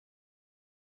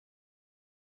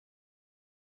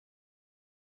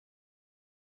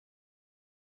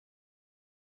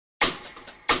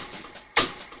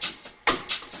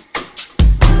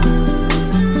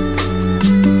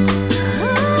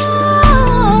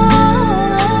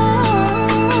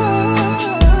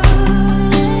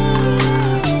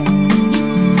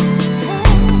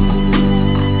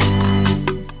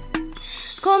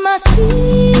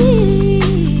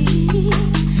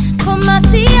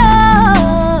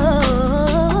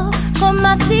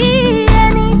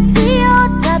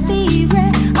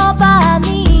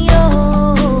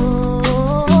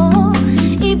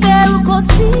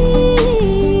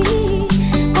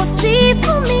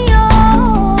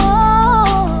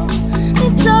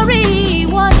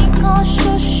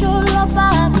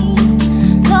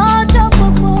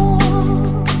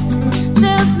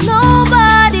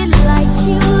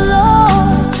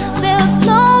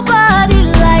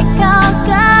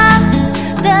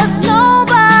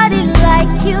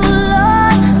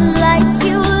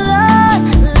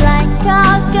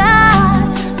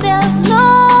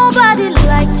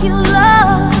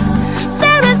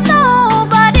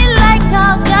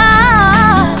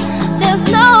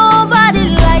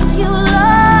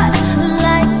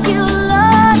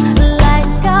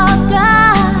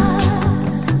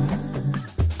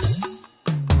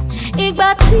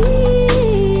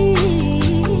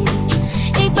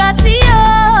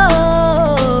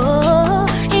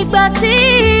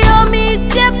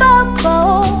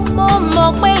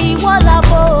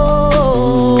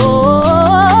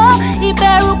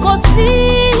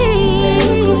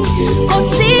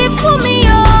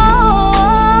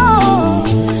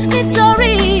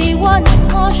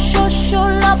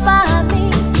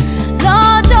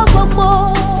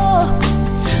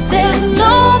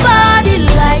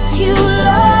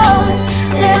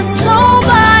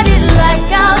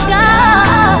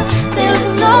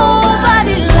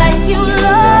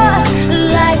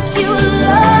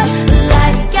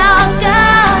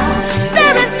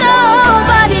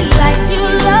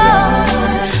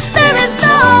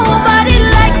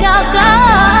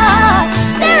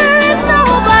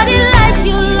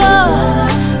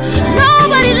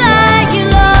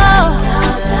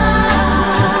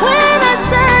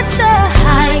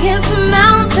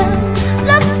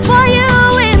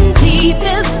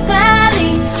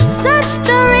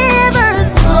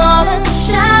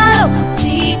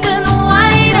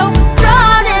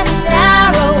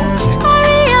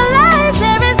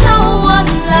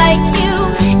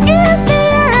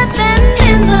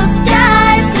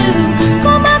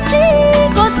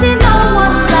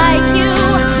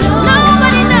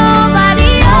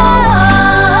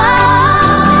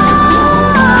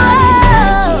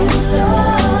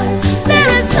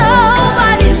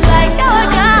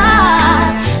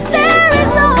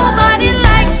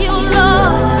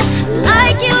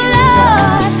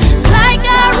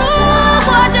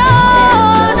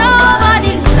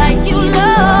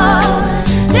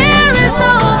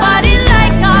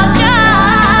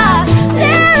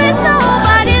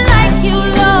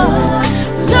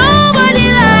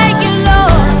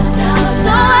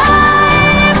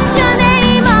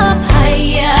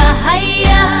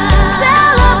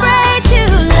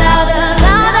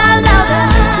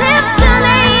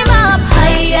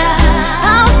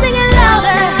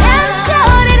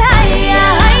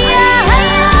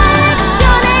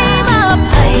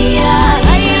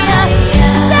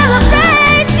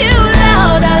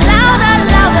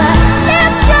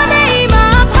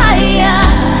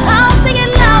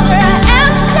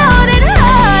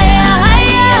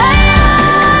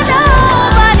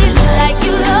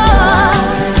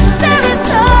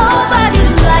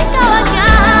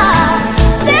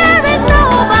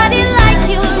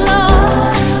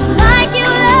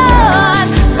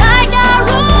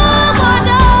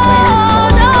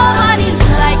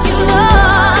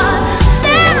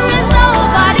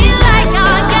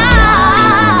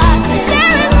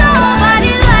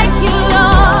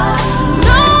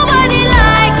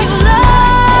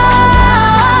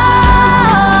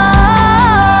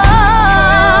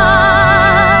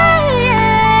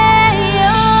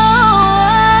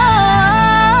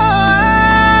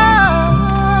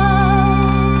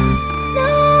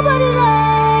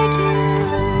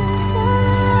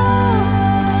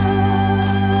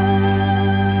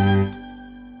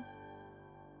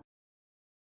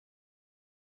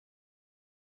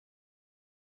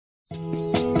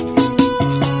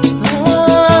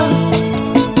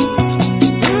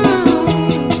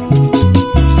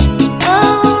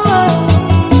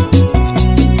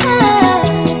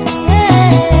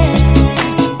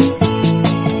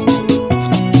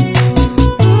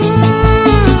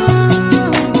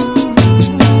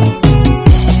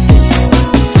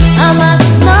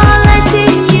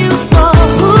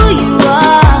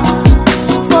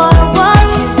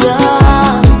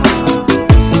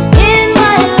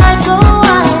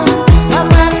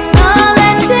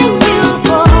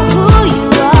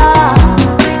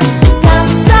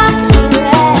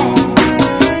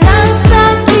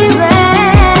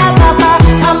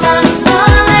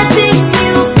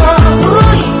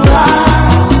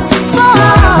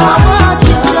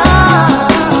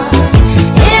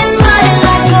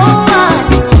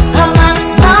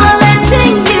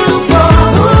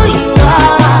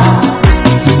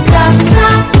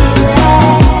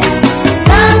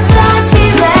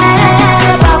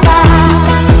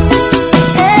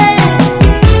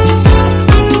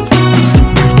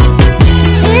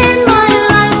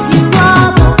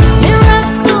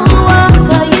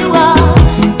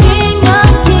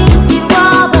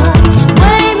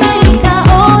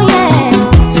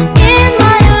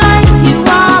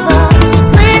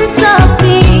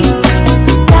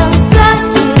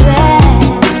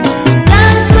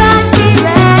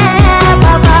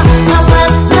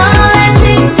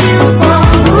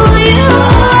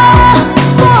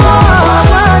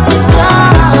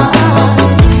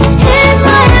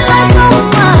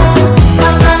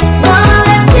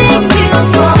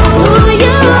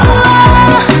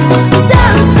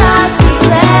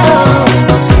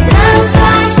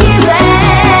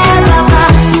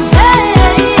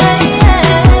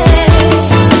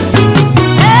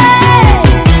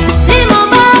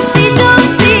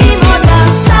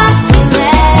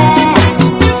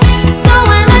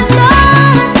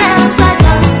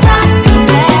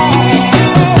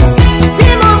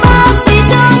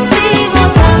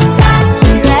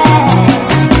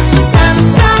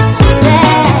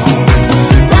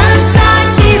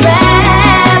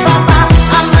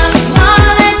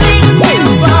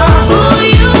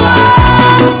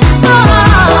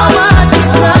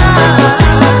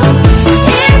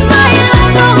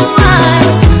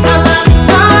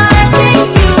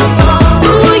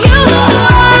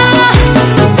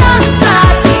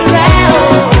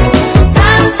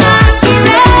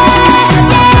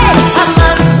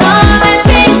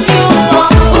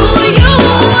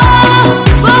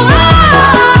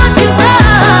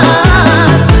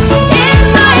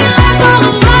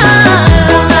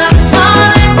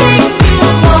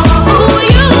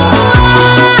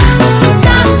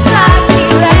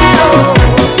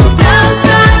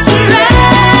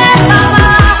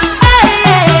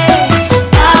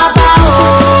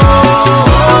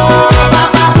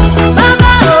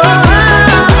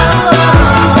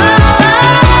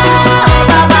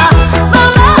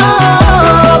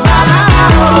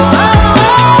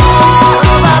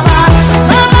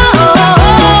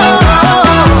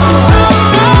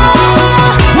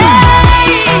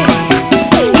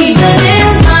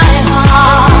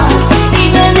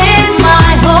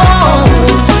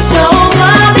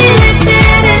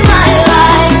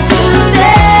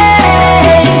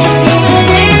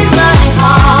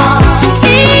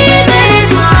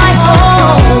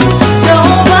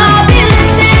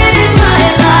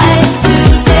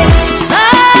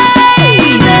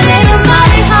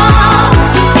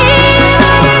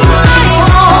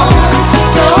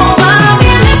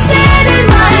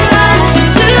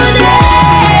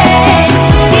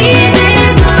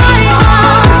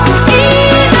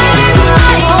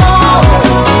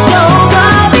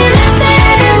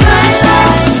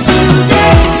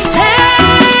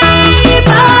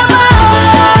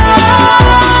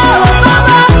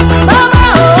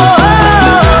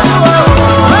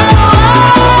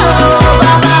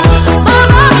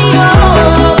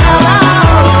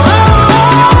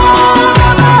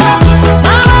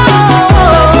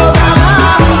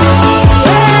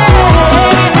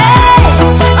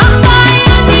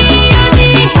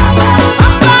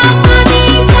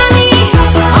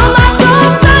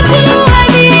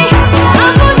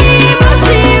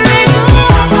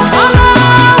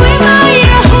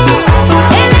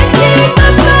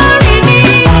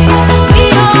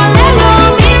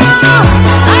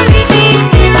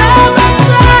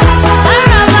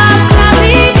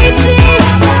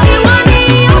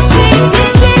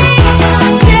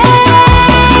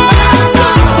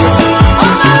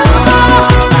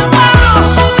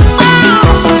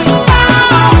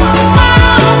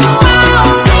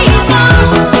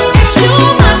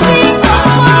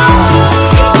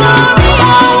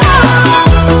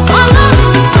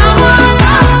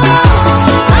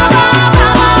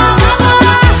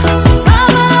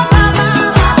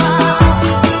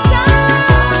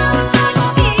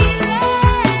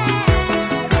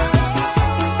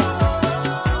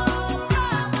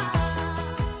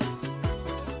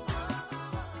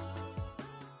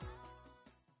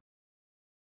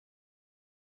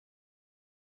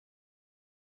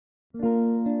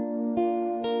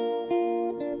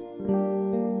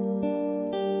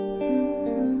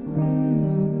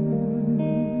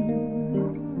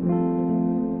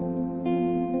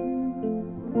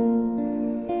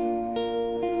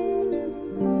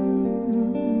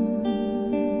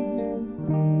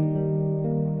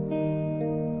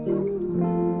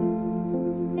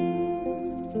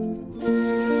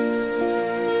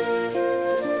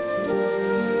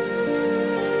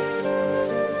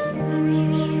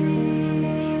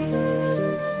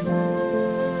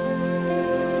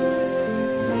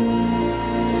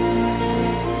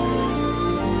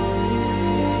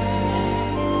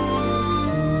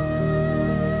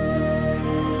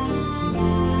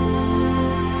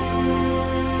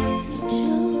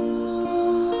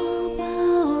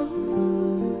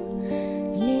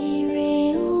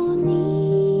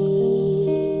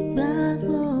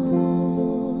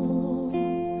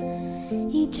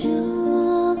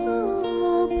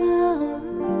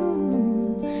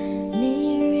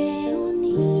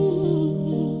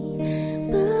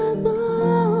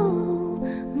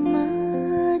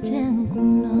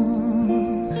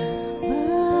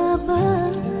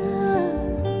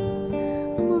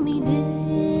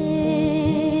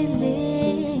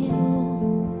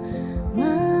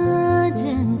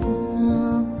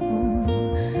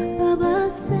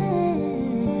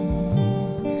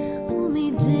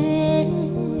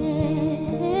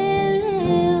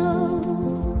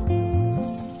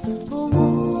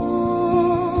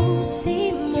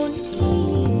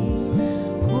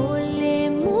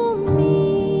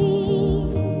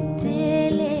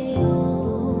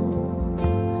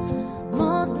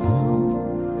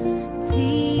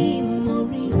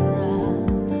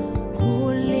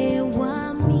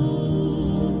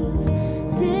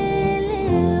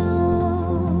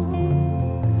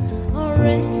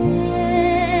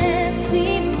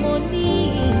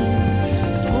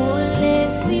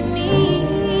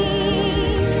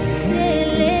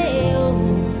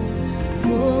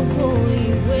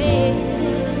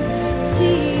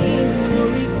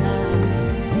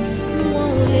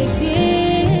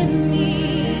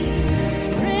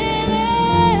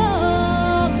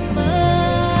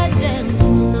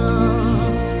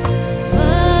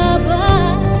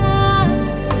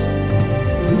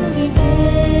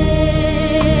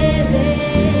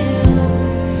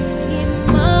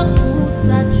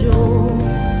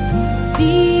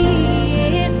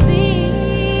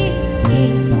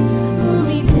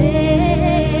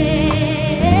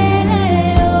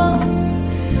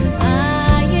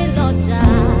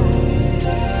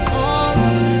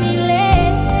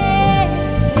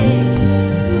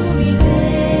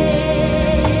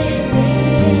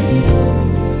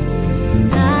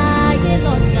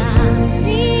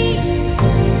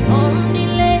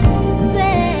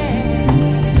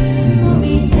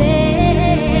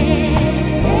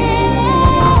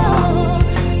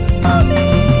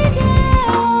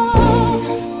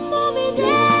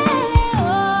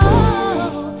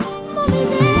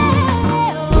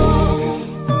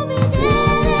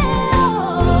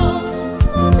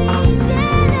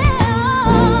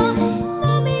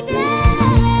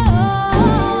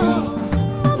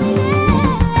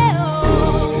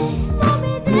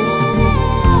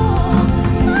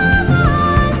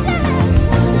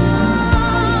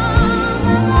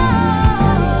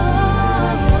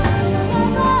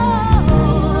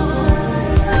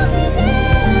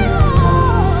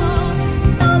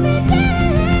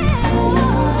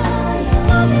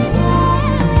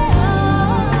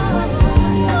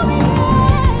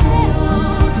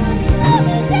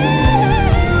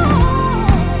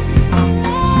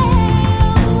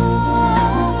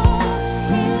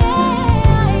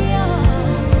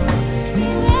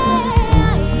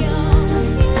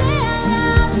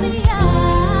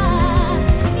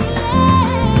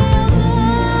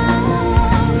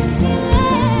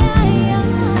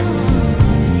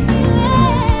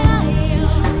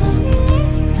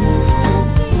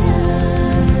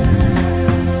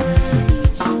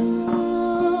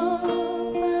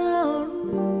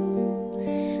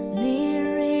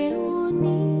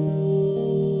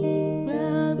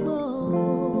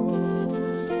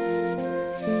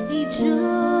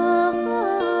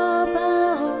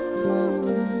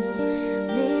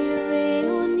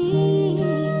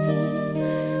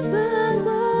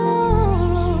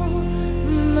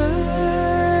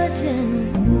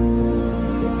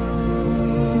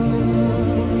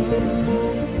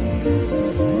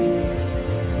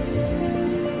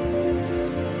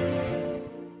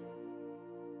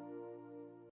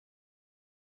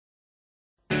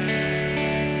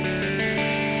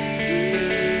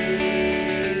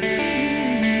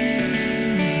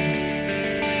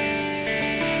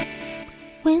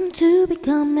should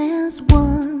come as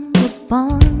one. The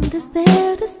bond is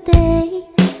there to stay.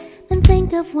 And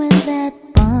think of when that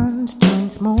bond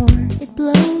joins more, it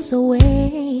blows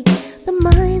away. The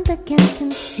mind that can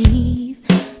conceive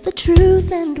the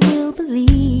truth and will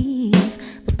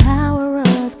believe the power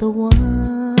of the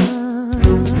one.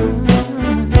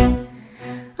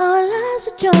 Our lives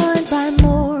are joined by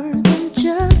more than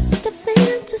just a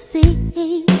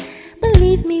fantasy.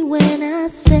 Believe me when I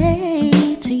say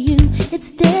to you,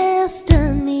 it's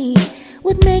destiny.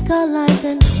 Would make our lives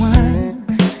entwine,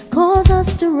 cause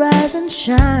us to rise and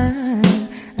shine,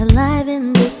 alive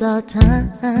in this our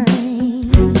time.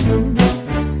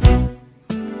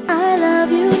 I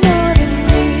love you more than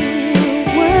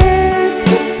words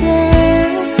can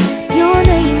tell. Your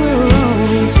name will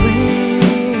always ring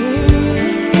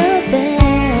a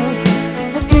bell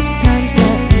of good times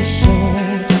that we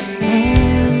share,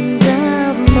 and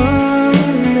of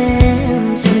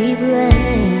moments we blend.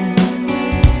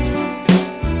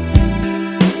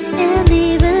 And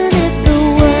even if the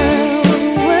world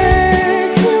were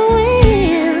to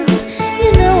end,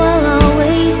 you know I'll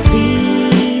always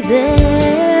be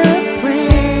there, a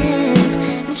friend.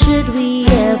 And should we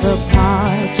ever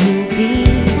part, you'll be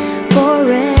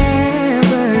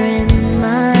forever in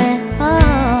my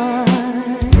heart.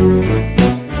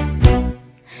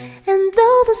 And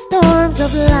though the storms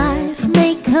of life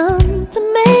may come to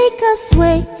make us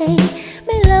sway,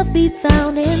 may love be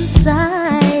found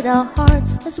inside our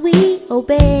hearts as we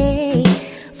obey.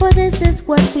 For this is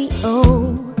what we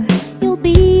owe. You'll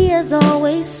be as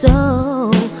always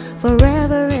so,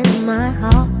 forever in my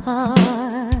heart.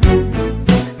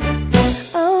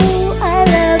 Oh, I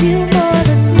love you more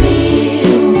than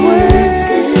words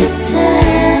could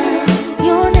tell.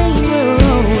 Your name will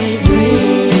always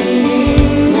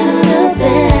ring a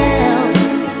bell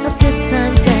of good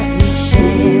times that we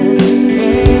share,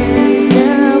 and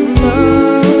of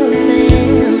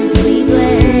moments we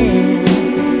blend.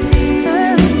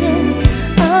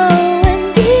 Oh, and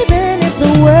even if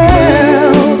the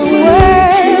world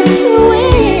were to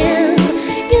end,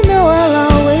 you know I'll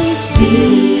always be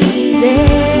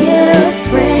there, a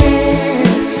friend.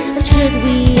 And should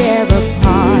we ever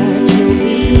part, you'll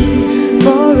be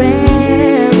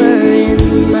forever in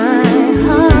my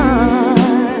heart.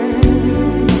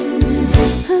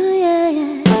 Oh, yeah,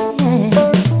 yeah, yeah.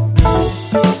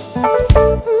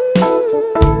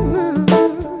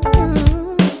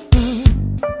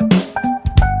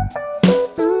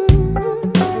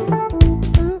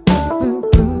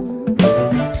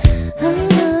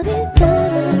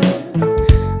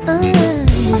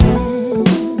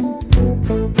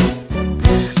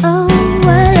 Oh,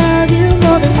 I love you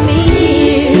more than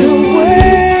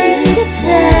words could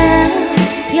tell.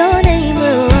 Your name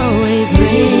will always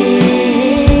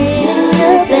ring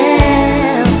a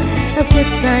bell of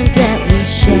good times that we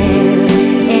share,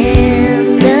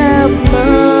 and of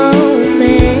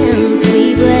moments we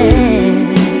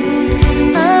blend.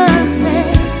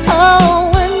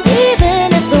 Oh, and even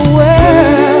if the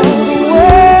world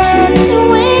were to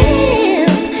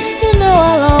end, you know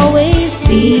I'll always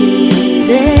be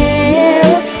there, a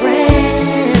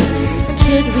friend. And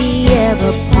should we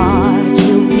ever part,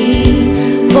 you'll be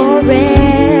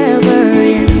forever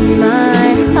in my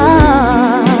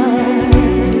heart.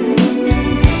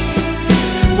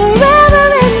 Forever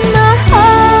in my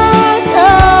heart, oh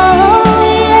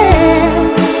yeah.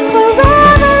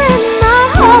 Forever in my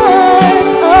heart,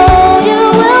 oh you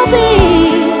will be.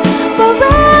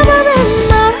 Forever in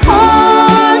my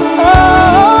heart,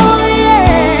 oh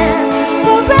yeah.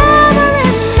 Forever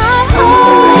in my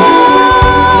heart.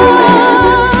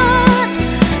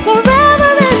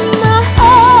 Forever in my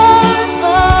heart,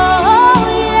 oh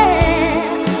yeah.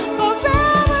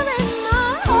 Forever in my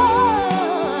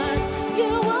heart,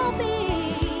 you will be.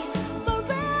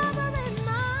 Forever in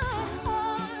my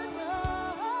heart,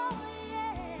 oh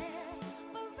yeah.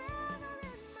 Forever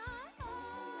in my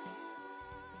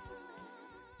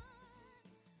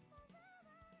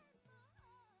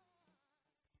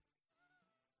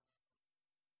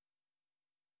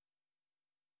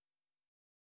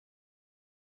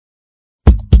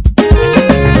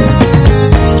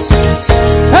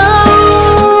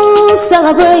Oh,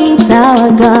 celebrate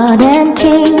our God and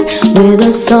King with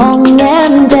a song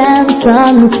and dance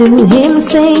unto Him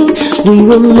sing. We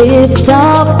will lift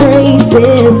our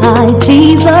praises high,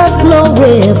 Jesus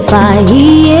glorify,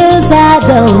 He is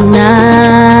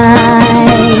Adonai.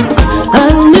 A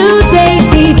new day,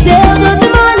 details of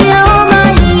Domani, oh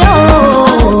my, oh.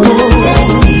 A new day,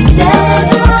 details of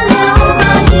Domani, oh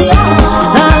my,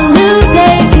 oh. A new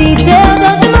day, details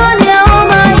of Domani, oh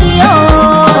my, oh.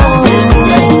 A new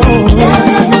day, details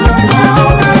of Domani, oh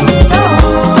my, oh.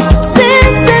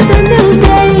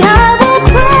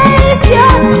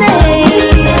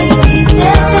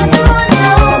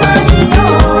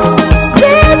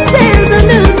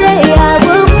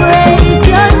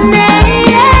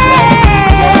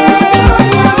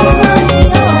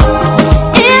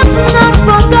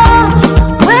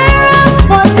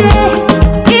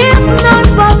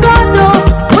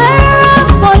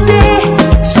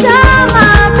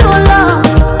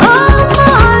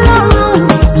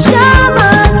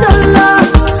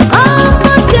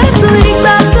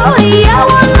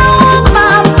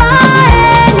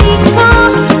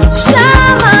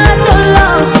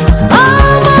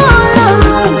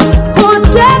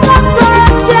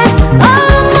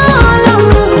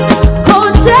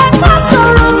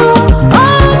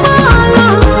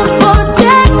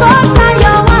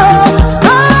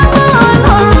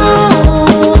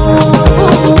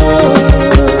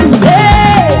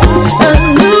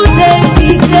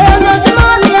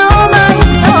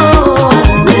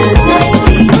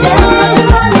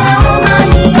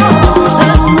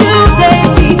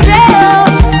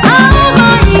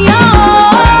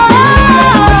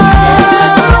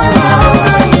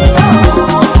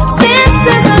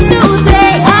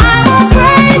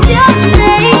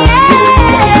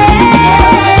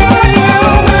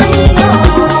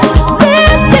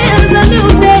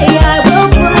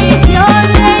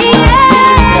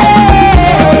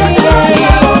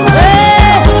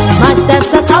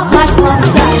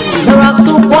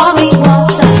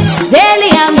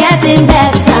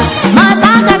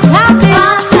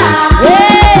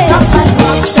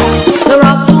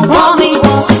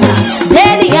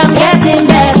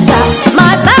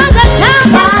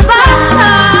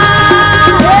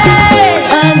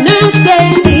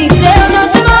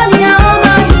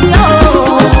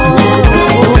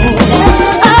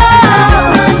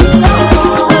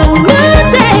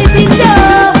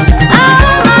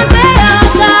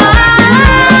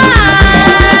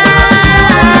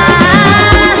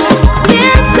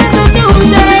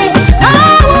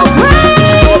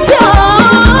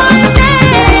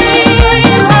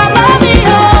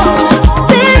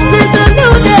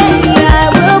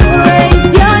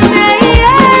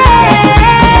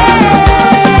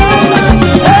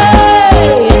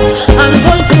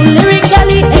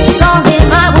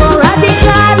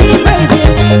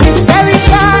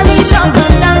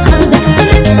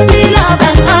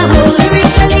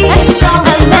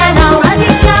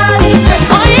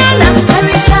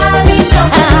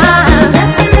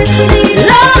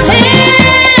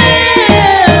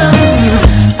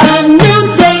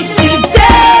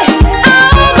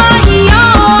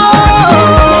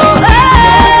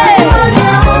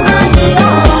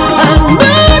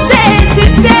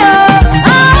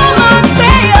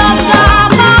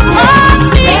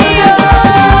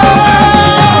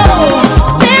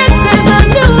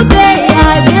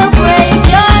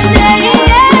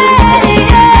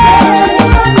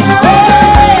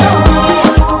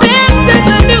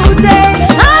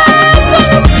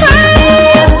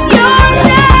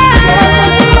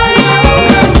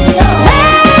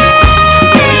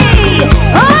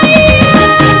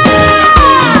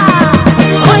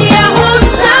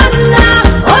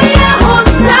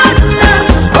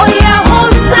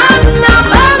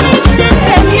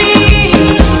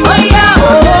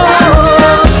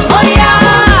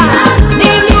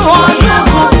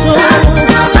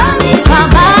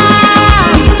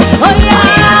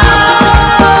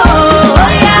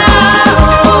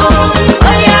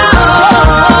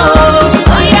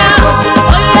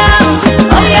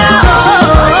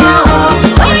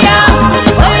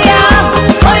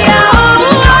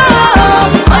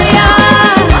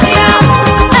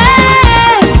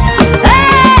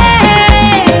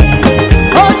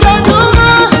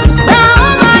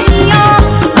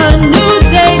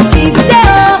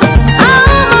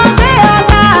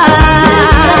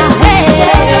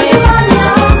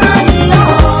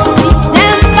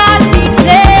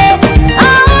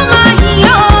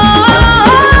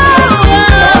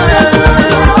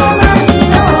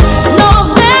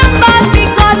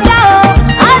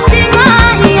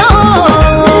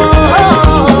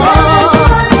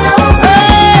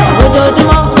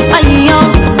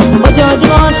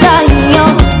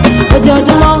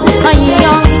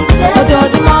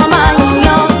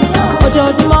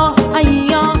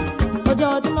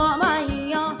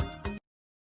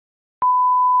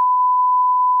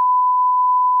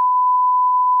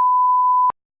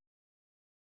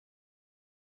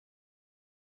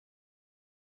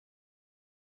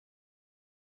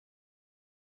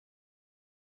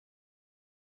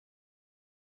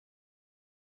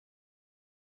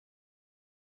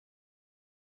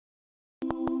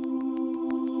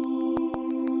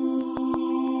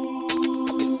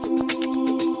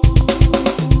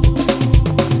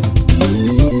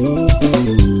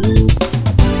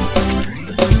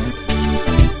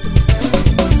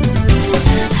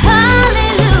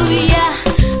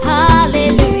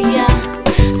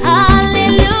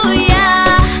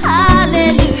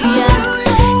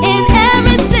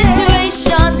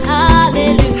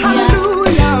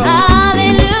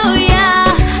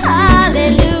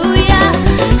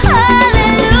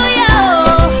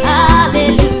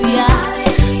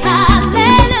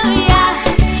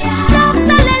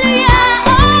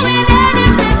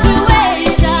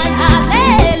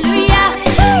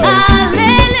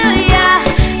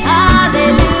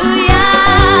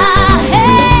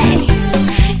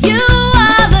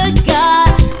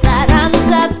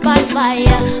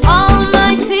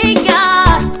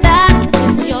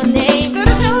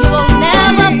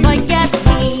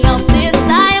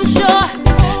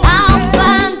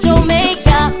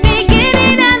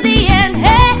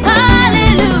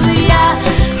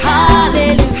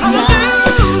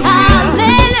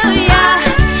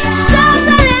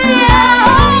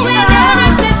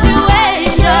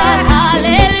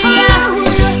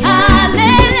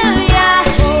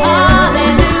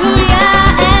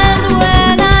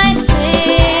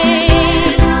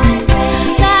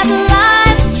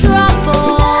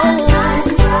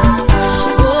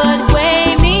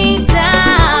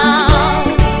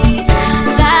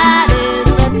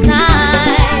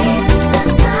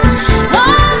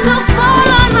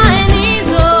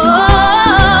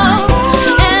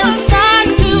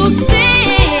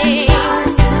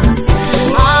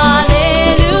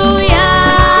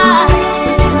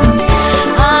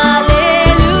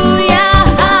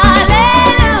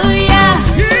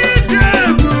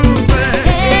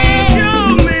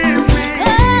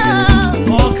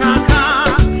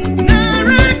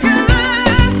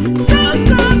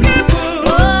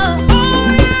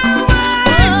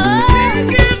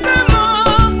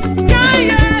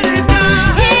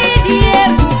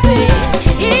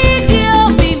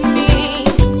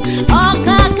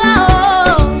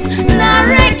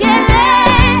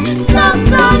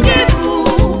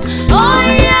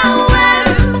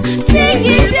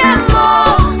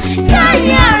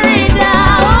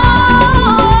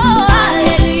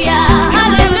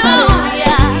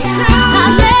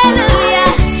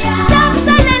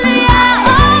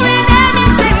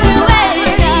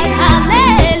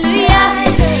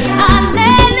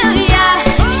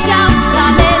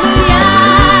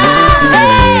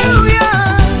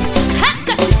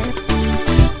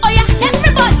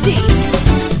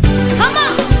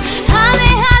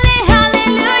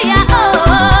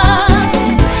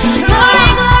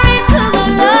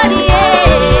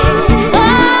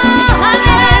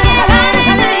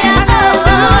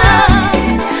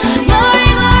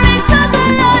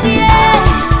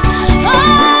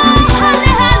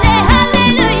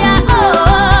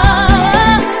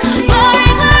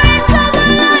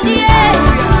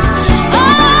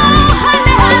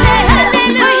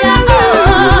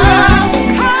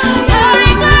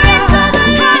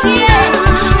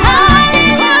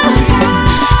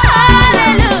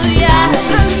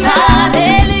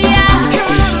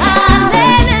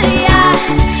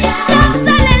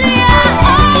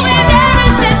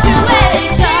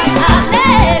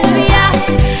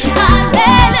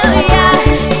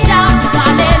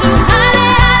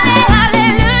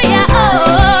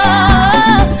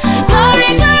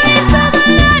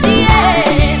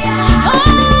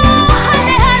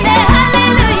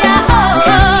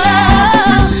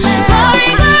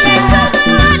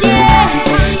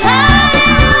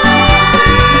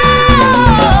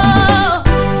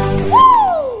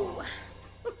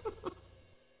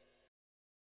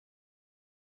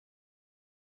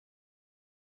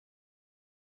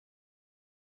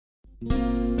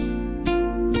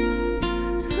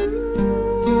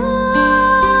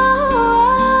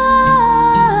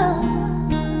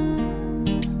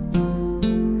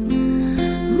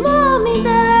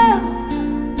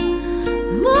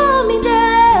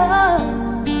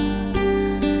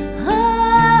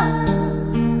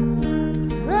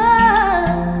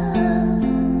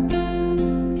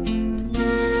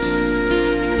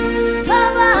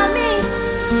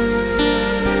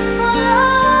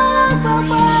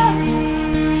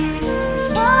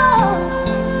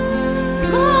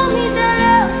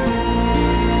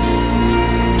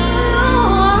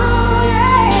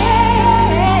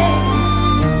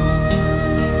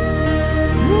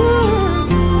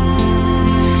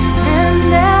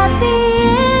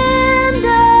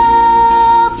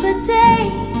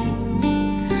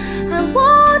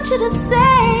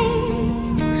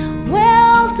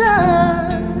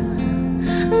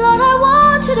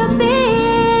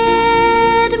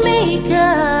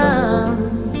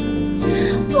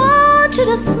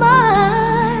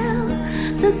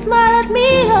 Smile at me,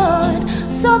 Lord,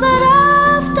 so that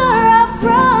after I've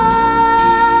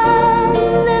run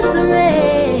this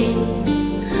race,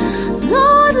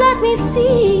 Lord, let me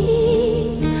see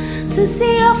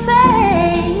your face.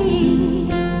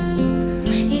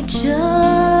 It's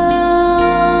about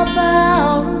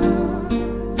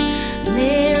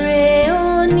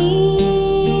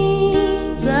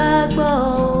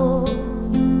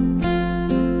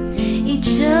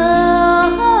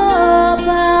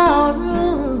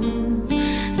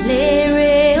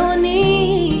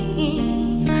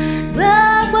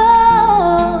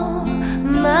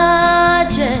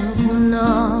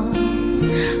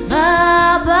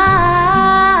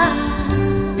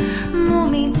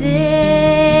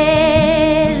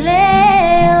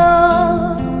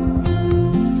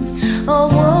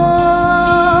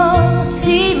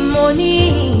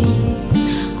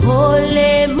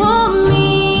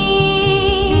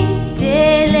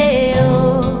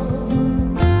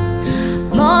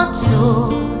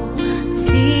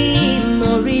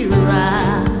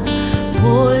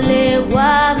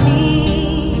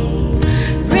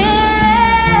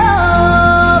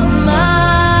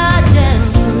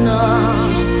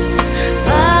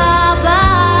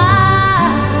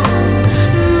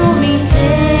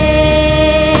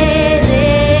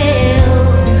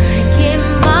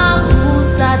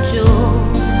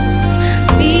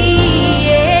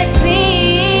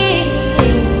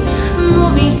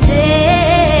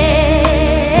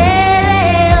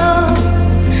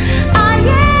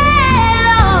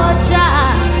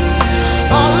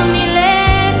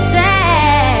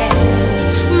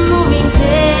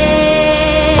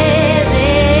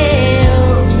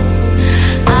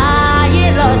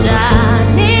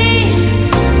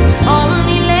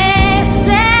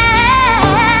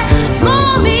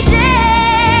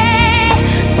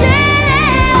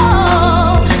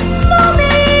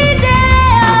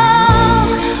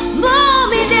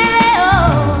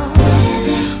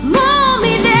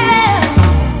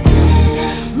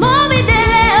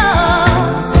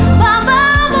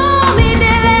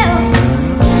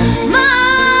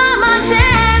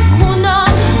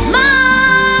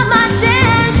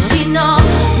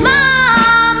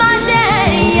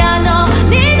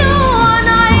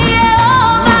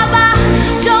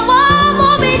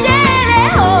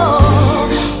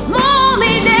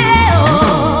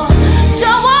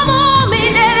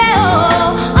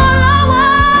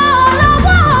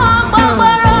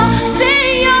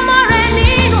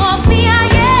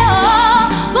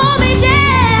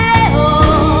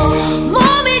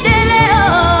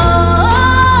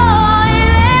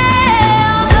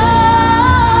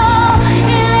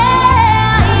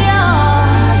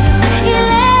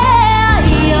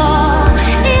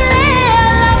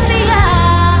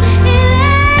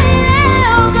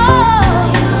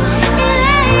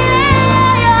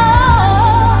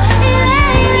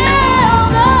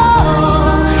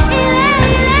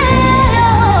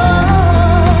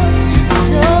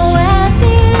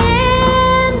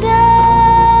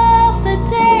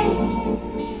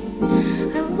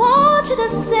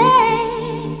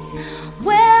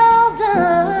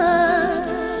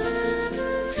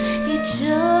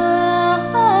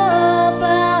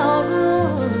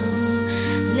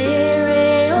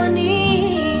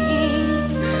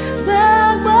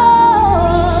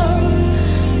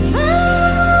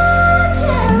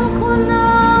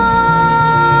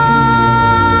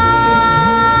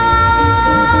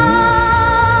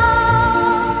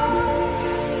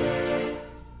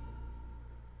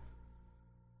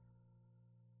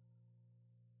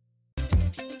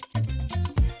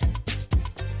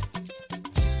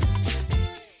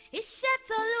Iṣẹ́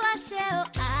t'Olúwa ṣe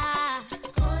o.